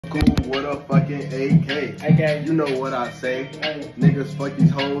cool with a fucking AK. Okay. You know what I say. Hey. Niggas fuck these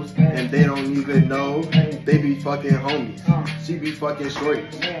hoes and they don't even know. They be fucking homies. She be fucking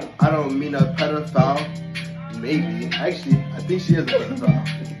shorties. I don't mean a pedophile. Maybe. Actually, I think she is a pedophile.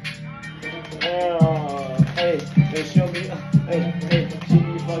 Hey,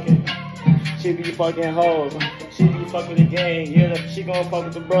 she be fucking hoes. She be fucking the gang. Yeah, she gon' fuck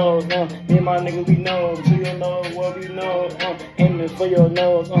with the bros. Me and my niggas, we know. So you know what we know. Aiming for your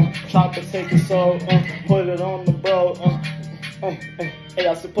nose. Try to take your soul. Put it on the bro. Hey,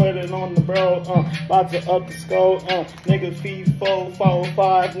 I said put it on the bro, about to up the scope, nigga feed 4, 4,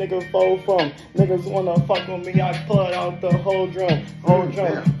 5, nigga 4 from. Niggas wanna fuck with me, I put out the whole drum, put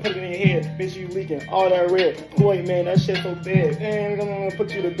it in your head, bitch you leaking, all that red. Boy man, that shit so bad, man, I'm gonna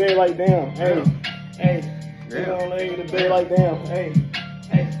put you to bed like damn, hey, I'm gonna lay you to bed like damn,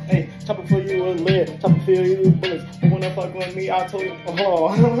 hey, chopper for you with lead, chopper for you with bullets, you wanna fuck with me, I told you,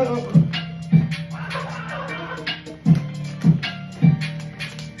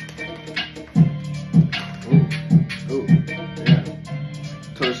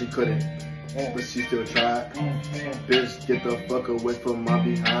 She couldn't, but she still tried. Bitch, get the fuck away from my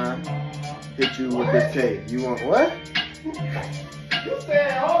behind. Hit you with this K. You want what? You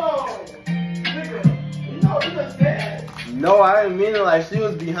said, hold on, nigga. You know what you just said. No, I didn't mean it like she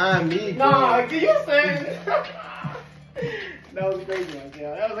was behind me. Nah, you said. That was a crazy one,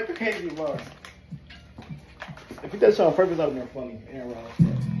 yeah. That was a crazy one. If you did something on purpose, that would have been funny. Yeah, right.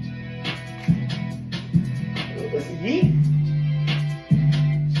 What's yeet?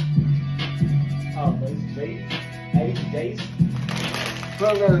 Oh, it's Jace. Hey, Jace.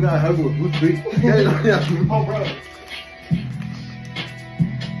 Some guys got help with Bruce Lee. Oh, bro.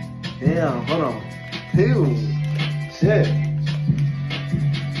 Damn, hold on. Ew. Shit.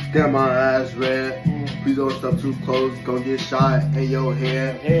 Damn, my eyes red. Please don't step too close. Gonna get shot in your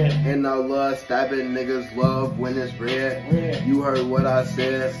head. And I love stabbing niggas love when it's red. You heard what I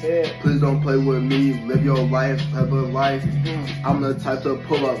said. Please don't play with me. Live your life, have a life. I'm the type to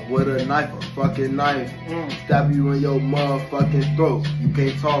pull up with a knife, a fucking knife. Stab you in your motherfucking throat. You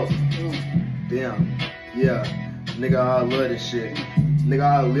can't talk. Damn. Yeah. Nigga, I love this shit. Nigga,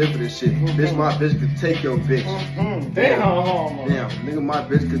 I live for this shit. Bitch, my bitch could take your bitch. Damn. Nigga, my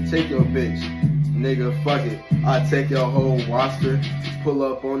bitch could take your bitch. Nigga, fuck it. I take your whole roster. Pull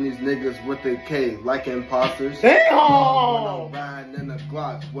up on these niggas with the K like imposters. Damn! When I'm riding in a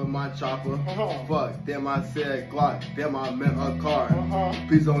Glock with my chopper. Fuck, damn I said Glock. Damn I meant a car.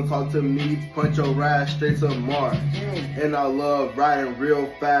 Please don't talk to me. Punch your ass straight to Mars. And I love riding real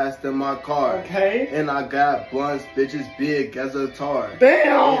fast in my car. And I got blunts, bitches big as a tar.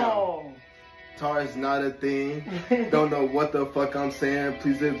 Damn! Tar is not a thing. Don't know what the fuck I'm saying.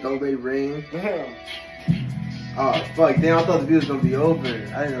 Please don't they ring. Oh fuck, damn, I thought the video was gonna be over. I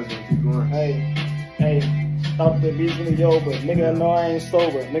didn't know it was gonna keep going. Hey, thought the video's gonna be over. Nigga, know I ain't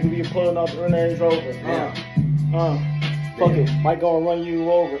sober. Nigga be pulling up the Range Rover. Fuck it, might gonna run you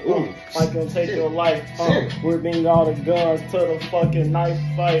over. Might gonna take your life. We're bringing all the guns to the fucking knife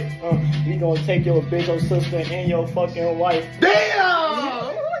fight. We gonna take your bitch, your sister, and your fucking wife.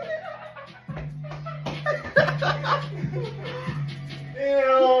 Damn!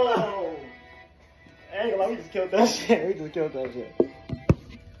 Ain't gonna lie, we just killed that shit.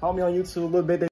 Follow me on YouTube, little bit.